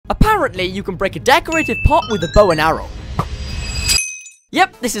Apparently, you can break a decorative pot with a bow and arrow.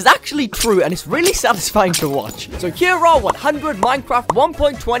 Yep, this is actually true, and it's really satisfying to watch. So here are 100 Minecraft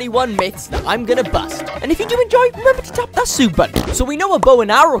 1.21 myths that I'm gonna bust. And if you do enjoy, remember to tap that sub button. So we know a bow and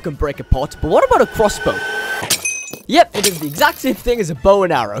arrow can break a pot, but what about a crossbow? Yep, it is the exact same thing as a bow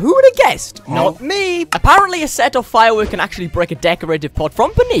and arrow. Who would have guessed? Not me. Apparently, a set of firework can actually break a decorative pot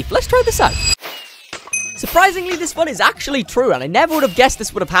from beneath. Let's try this out. Surprisingly, this one is actually true, and I never would have guessed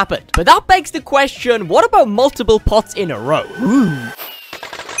this would have happened. But that begs the question, what about multiple pots in a row? Ooh.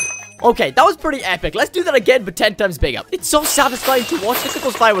 Okay, that was pretty epic. Let's do that again, but 10 times bigger. It's so satisfying to watch. Look at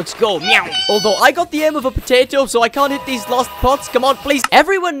those fireworks go. Meow. Although I got the aim of a potato, so I can't hit these lost pots. Come on, please.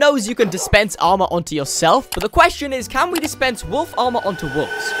 Everyone knows you can dispense armor onto yourself, but the question is, can we dispense wolf armor onto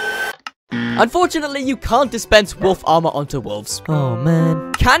wolves? Unfortunately, you can't dispense wolf armor onto wolves. Oh,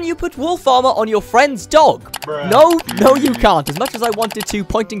 man. Can you put wolf armor on your friend's dog? No, you can't. As much as I wanted to,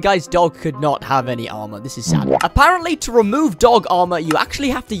 Pointing Guy's dog could not have any armor. This is sad. Apparently, to remove dog armor, you actually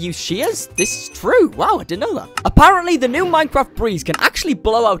have to use shears. This is true. Wow, I didn't know that. Apparently, the new Minecraft breeze can actually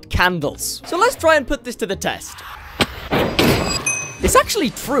blow out candles. So let's try and put this to the test. It's actually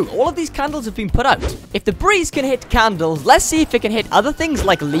true. All of these candles have been put out. If the breeze can hit candles, let's see if it can hit other things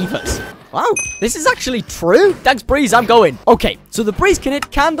like levers. Wow, this is actually true. Thanks, breeze. I'm going. Okay, so the breeze can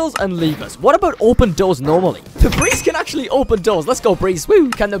hit candles and levers. What about open doors normally? The breeze can actually open doors. Let's go, breeze. Woo.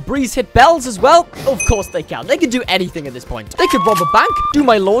 Can the breeze hit bells as well? Of course they can. They can do anything at this point. They could rob a bank, do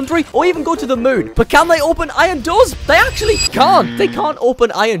my laundry, or even go to the moon. But can they open iron doors? They actually can't. They can't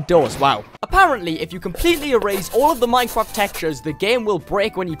open iron doors. Wow. Apparently, if you completely erase all of the Minecraft textures, the game will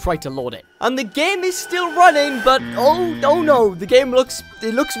break when you try to load it. And the game is still running, but oh no, the game looks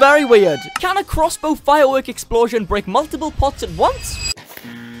very weird. Can a crossbow firework explosion break multiple pots at once?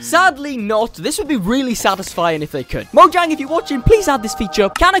 Sadly not. This would be really satisfying if they could. Mojang, if you're watching, please add this feature.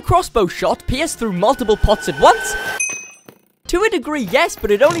 Can a crossbow shot pierce through multiple pots at once? To a degree, yes, but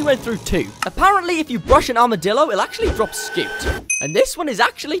it only went through 2. Apparently, if you brush an armadillo, it'll actually drop scoot. And this one is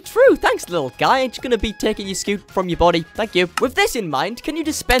actually true. Thanks, little guy. Ain't you gonna be taking your scoot from your body? Thank you. With this in mind, can you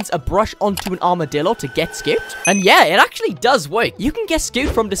dispense a brush onto an armadillo to get scoot? And yeah, it actually does work. You can get scoot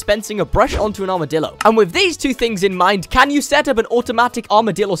from dispensing a brush onto an armadillo. And with these two things in mind, can you set up an automatic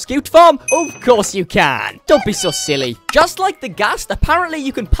armadillo scoot farm? Of course you can. Don't be so silly. Just like the ghast, apparently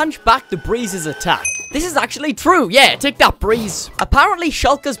you can punch back the breeze's attack. This is actually true. Yeah, take that, breeze. Apparently,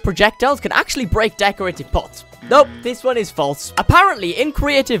 Shulker's projectiles can actually break decorative pots. Nope, this one is false. Apparently, in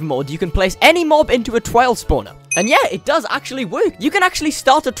creative mode, you can place any mob into a trial spawner. And yeah, it does actually work. You can actually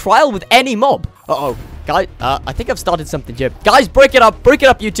start a trial with any mob. Uh-oh. Guys, I think I've started something here. Guys, break it up,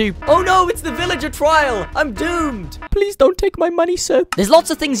 YouTube. Oh no, it's the villager trial. I'm doomed. Please don't take my money, sir. There's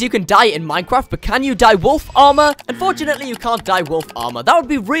lots of things you can dye in Minecraft, but can you dye wolf armor? Unfortunately, you can't dye wolf armor. That would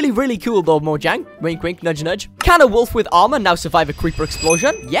be really cool though, Mojang. Wink, wink, nudge, nudge. Can a wolf with armor now survive a creeper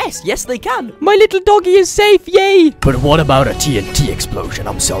explosion? Yes, they can. My little doggy is safe, yay. But what about a TNT explosion?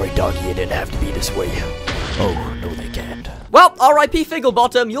 I'm sorry, doggy, it didn't have to be this way. Oh, no, they can't. Well, R.I.P.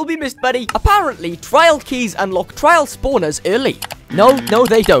 Figglebottom, you'll be missed, buddy. Apparently, trial keys unlock trial spawners early. No,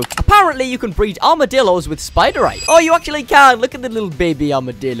 they don't. Apparently, you can breed armadillos with spiderite. Oh, you actually can. Look at the little baby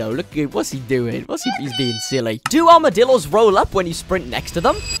armadillo. Look at what's he doing. He's being silly. Do armadillos roll up when you sprint next to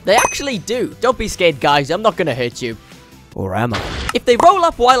them? They actually do. Don't be scared, guys. I'm not gonna hurt you. Or am I? If they roll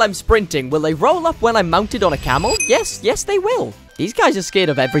up while I'm sprinting, will they roll up when I'm mounted on a camel? Yes, they will. These guys are scared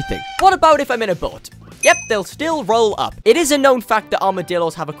of everything. What about if I'm in a boat? Yep, they'll still roll up. It is a known fact that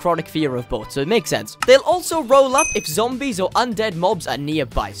armadillos have a chronic fear of boats, so it makes sense. They'll also roll up if zombies or undead mobs are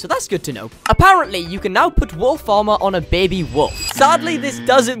nearby, so that's good to know. Apparently, you can now put wolf armor on a baby wolf. Sadly, this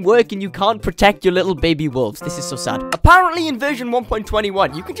doesn't work and you can't protect your little baby wolves. This is so sad. Apparently, in version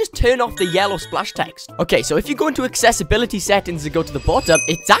 1.21, you can just turn off the yellow splash text. Okay, so if you go into accessibility settings and go to the bottom,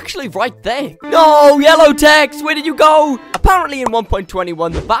 it's actually right there. No, yellow text, where did you go? Apparently, in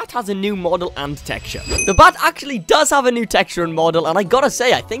 1.21, the bat has a new model and texture. The bat actually does have a new texture and model, and I gotta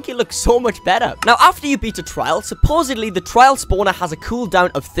say, I think it looks so much better. Now, after you beat a trial, supposedly the trial spawner has a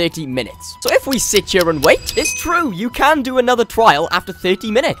cooldown of 30 minutes. So if we sit here and wait, it's true, you can do another trial after 30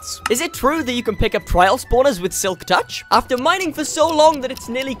 minutes. Is it true that you can pick up trial spawners with Silk Touch? After mining for so long that it's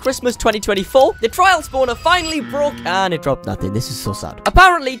nearly Christmas 2024, the trial spawner finally broke, and it dropped nothing. This is so sad.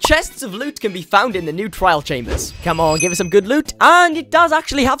 Apparently, chests of loot can be found in the new trial chambers. Come on, give us some good loot, and it does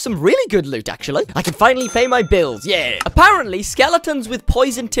actually have some really good loot, actually. I can finally pay my bills, yeah. Apparently, skeletons with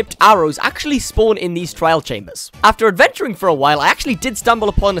poison-tipped arrows actually spawn in these trial chambers. After adventuring for a while, I actually did stumble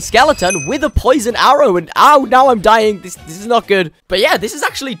upon a skeleton with a poison arrow, and ow, now I'm dying. This is not good. But yeah, this is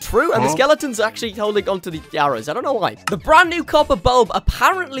actually true, and the skeleton's actually holding onto the arrows. I don't know why. The brand new copper bulb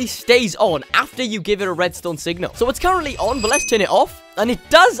apparently stays on after you give it a redstone signal. So it's currently on, but let's turn it off. And it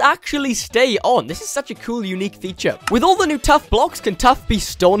does actually stay on. This is such a cool, unique feature. With all the new tough blocks, can tough be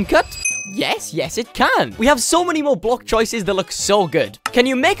stone cut? Yes, it can. We have so many more block choices that look so good. Can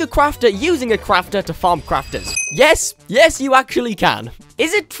you make a crafter using a crafter to farm crafters? Yes, you actually can.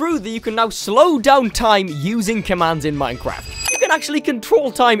 Is it true that you can now slow down time using commands in Minecraft? You can actually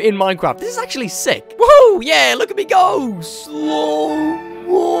control time in Minecraft. This is actually sick. Whoa, yeah, look at me go. Slow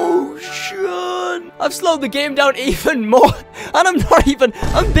motion. I've slowed the game down even more. And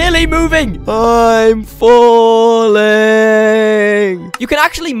I'm barely moving. I'm falling. You can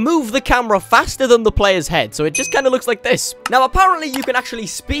actually move the camera faster than the player's head. So it just kind of looks like this. Now, apparently, you can actually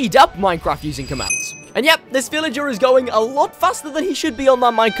speed up Minecraft using commands. And yep, this villager is going a lot faster than he should be on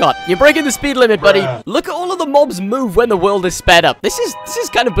that minecart. You're breaking the speed limit, buddy. Look at all of the mobs move when the world is sped up. This is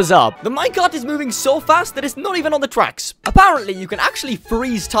kind of bizarre. The minecart is moving so fast that it's not even on the tracks. Apparently, you can actually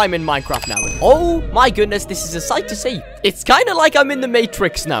freeze time in Minecraft now. And oh my goodness, this is a sight to see. It's kind of like I'm in the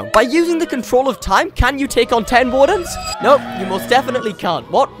Matrix now. By using the control of time, can you take on 10 wardens? Nope, you most definitely can't.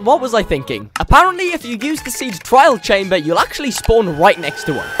 What was I thinking? Apparently, if you use the seed's trial chamber, you'll actually spawn right next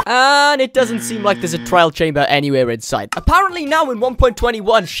to one. And it doesn't seem like there's a trial chamber anywhere inside. Apparently now in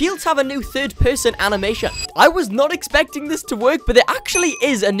 1.21, shields have a new third-person animation. I was not expecting this to work, but there actually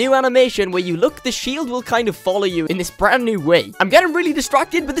is a new animation where you look, the shield will kind of follow you in this brand new way. I'm getting really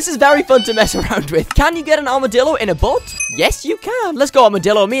distracted, but this is very fun to mess around with. Can you get an armadillo in a boat? Yes, you can. Let's go,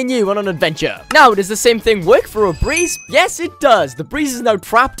 armadillo. Me and you on an adventure. Now, does the same thing work for a breeze? Yes, it does. The breeze is now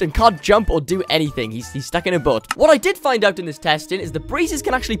trapped and can't jump or do anything. He's stuck in a boat. What I did find out in this testing is the breezes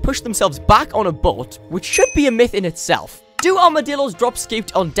can actually push themselves back on a boat, which should be a myth in itself. Do armadillos drop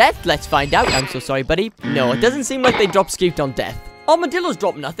scooped on death? Let's find out. I'm so sorry, buddy. No, it doesn't seem like they drop scooped on death. Armadillos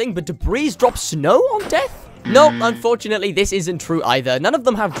drop nothing, but do breeze drop snow on death? No, unfortunately, this isn't true either. None of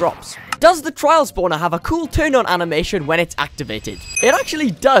them have drops. Does the trial spawner have a cool turn-on animation when it's activated? It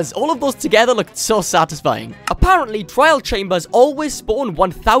actually does. All of those together look so satisfying. Apparently, trial chambers always spawn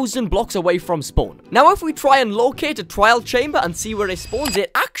 1,000 blocks away from spawn. Now, if we try and locate a trial chamber and see where it spawns,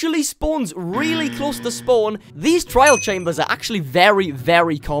 it actually spawns really close to spawn. These trial chambers are actually very,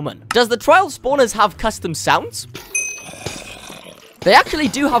 very common. Does the trial spawners have custom sounds? They actually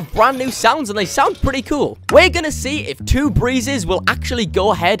do have brand new sounds and they sound pretty cool. We're gonna see if two breezes will actually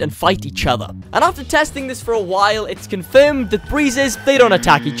go ahead and fight each other. And after testing this for a while, it's confirmed that breezes, they don't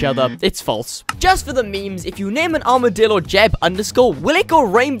attack each other. It's false. Just for the memes, if you name an armadillo Jeb underscore, will it go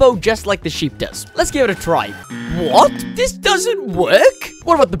rainbow just like the sheep does? Let's give it a try. What? This doesn't work?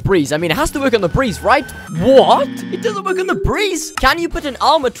 What about the breeze? I mean, it has to work on the breeze, right? What? It doesn't work on the breeze? Can you put an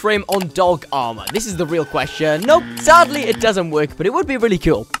armor trim on dog armor? This is the real question. Nope, sadly, it doesn't work, but it would be really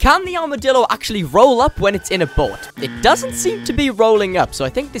cool. Can the armadillo actually roll up when it's in a boat? It doesn't seem to be rolling up, so I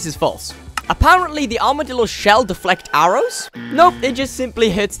think this is false. Apparently, the armadillo's shell deflect arrows? Nope, it just simply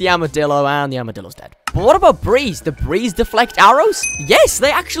hits the armadillo and the armadillo's dead. But what about breeze? Do breeze deflect arrows? Yes,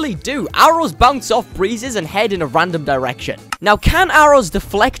 they actually do. Arrows bounce off breezes and head in a random direction. Now, can arrows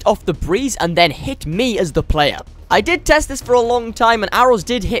deflect off the breeze and then hit me as the player? I did test this for a long time and arrows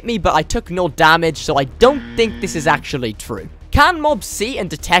did hit me, but I took no damage, so I don't think this is actually true. Can mobs see and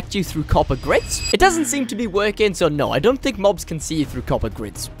detect you through copper grids? It doesn't seem to be working, so no, I don't think mobs can see you through copper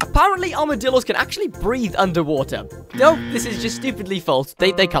grids. Apparently, armadillos can actually breathe underwater. No, this is just stupidly false.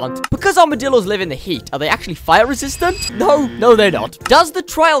 They can't. Because armadillos live in the heat, are they actually fire resistant? No, they're not. Does the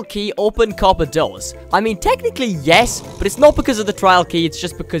trial key open copper doors? I mean, technically, yes, but it's not because of the trial key, it's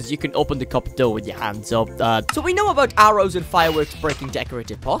just because you can open the copper door with your hands. So we know about arrows and fireworks breaking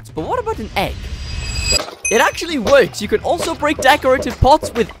decorative pots, but what about an egg? It actually works. You can also break decorative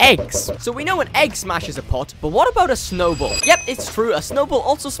pots with eggs. So we know an egg smashes a pot, but what about a snowball? Yep, it's true. A snowball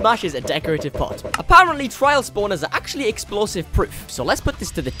also smashes a decorative pot. Apparently, trial spawners are actually explosive proof. So let's put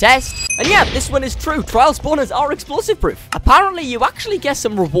this to the test. And yeah, this one is true. Trial spawners are explosive proof. Apparently, you actually get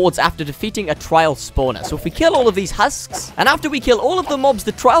some rewards after defeating a trial spawner. So if we kill all of these husks, and after we kill all of the mobs,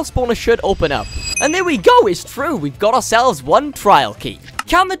 the trial spawner should open up. And there we go. It's true. We've got ourselves one trial key.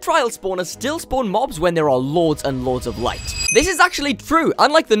 Can the trial spawner still spawn mobs when there are loads and loads of light? This is actually true.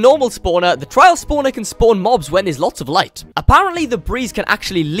 Unlike the normal spawner, the trial spawner can spawn mobs when there's lots of light. Apparently, the breeze can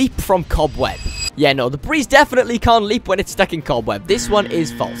actually leap from cobweb. Yeah, no, the breeze definitely can't leap when it's stuck in cobweb. This one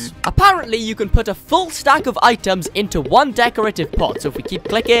is false. Apparently, you can put a full stack of items into one decorative pot. So if we keep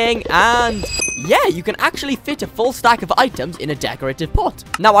clicking, and yeah, you can actually fit a full stack of items in a decorative pot.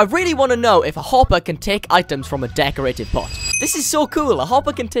 Now, I really want to know if a hopper can take items from a decorative pot. This is so cool. A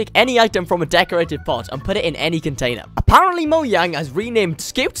hopper can take any item from a decorative pot and put it in any container. Apparently, Mojang has renamed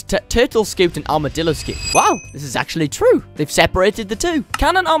Scoot to Turtle Scoot and Armadillo Scoot. Wow, this is actually true. They've separated the two.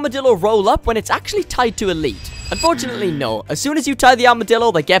 Can an armadillo roll up when it's actually tied to a lead? Unfortunately, no. As soon as you tie the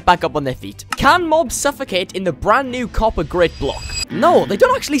armadillo, they get back up on their feet. Can mobs suffocate in the brand new copper grate block? No, they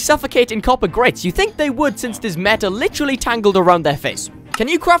don't actually suffocate in copper grates. You think they would since there's metal literally tangled around their face. Can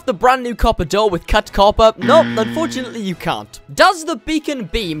you craft the brand new copper door with cut copper? Nope, unfortunately you can't. Does the beacon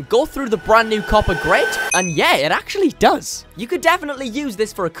beam go through the brand new copper grate? And yeah, it actually does. You could definitely use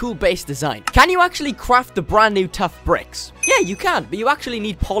this for a cool base design. Can you actually craft the brand new tough bricks? Yeah, you can, but you actually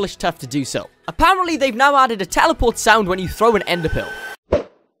need polished tough to do so. Apparently, they've now added a teleport sound when you throw an ender pill.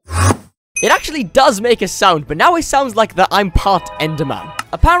 It actually does make a sound, but now it sounds like that I'm part Enderman.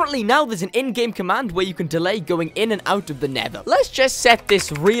 Apparently now there's an in-game command where you can delay going in and out of the nether. Let's just set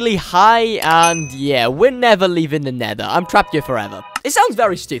this really high, and yeah, we're never leaving the nether. I'm trapped here forever. It sounds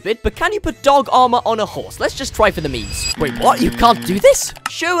very stupid, but can you put dog armor on a horse? Let's just try for the memes. Wait, what? You can't do this?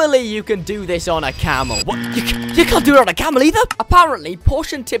 Surely you can do this on a camel. What? You can't do it on a camel either? Apparently,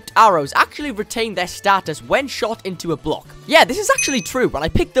 portion-tipped arrows actually retain their status when shot into a block. Yeah, this is actually true. When I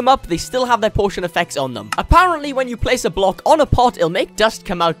pick them up, they still have their portion effects on them. Apparently, when you place a block on a pot, it'll make dust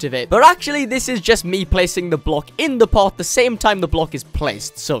come out of it. But actually, this is just me placing the block in the pot the same time the block is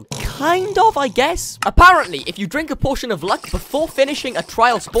placed. So, kind of, I guess. Apparently, if you drink a potion of luck before finishing a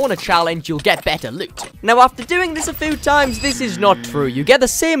trial spawner challenge, you'll get better loot. Now, after doing this a few times, this is not true. You get the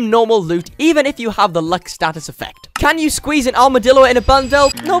same normal loot, even if you have the luck status effect. Can you squeeze an armadillo in a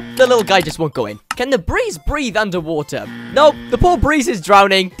bundle? Nope, the little guy just won't go in. Can the breeze breathe underwater? Nope, the poor breeze is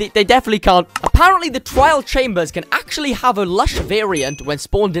drowning. They definitely can't. Apparently, the trial chambers can actually have a lush variant when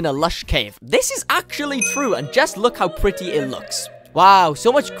spawned in a lush cave. This is actually true, and just look how pretty it looks. Wow,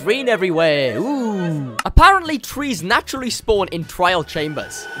 so much green everywhere. Ooh. Apparently, trees naturally spawn in trial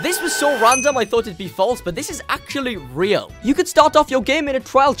chambers. This was so random, I thought it'd be false, but this is actually real. You could start off your game in a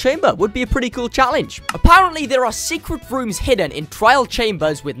trial chamber. Would be a pretty cool challenge. Apparently, there are secret rooms hidden in trial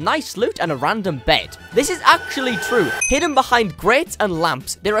chambers with nice loot and a random bed. This is actually true. Hidden behind grates and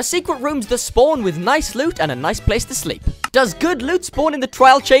lamps, there are secret rooms that spawn with nice loot and a nice place to sleep. Does good loot spawn in the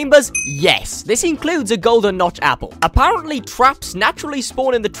trial chambers? Yes. This includes a golden notch apple. Apparently, traps naturally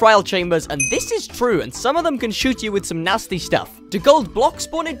spawn in the trial chambers, and this is true, and some of them can shoot you with some nasty stuff. Do gold blocks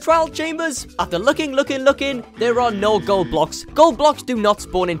spawn in trial chambers? After looking, there are no gold blocks. Gold blocks do not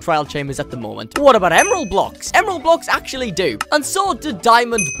spawn in trial chambers at the moment. What about emerald blocks? Emerald blocks actually do. And so do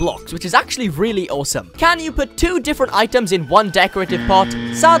diamond blocks, which is actually really awesome. Can you put two different items in one decorative pot?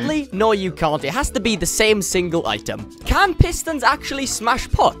 Sadly, no you can't. It has to be the same single item. Can pistons actually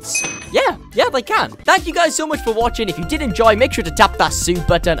smash pots? Yeah, they can. Thank you guys so much for watching. If you did enjoy, make sure to tap that sub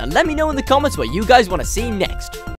button and let me know in the comments what you guys want to see next.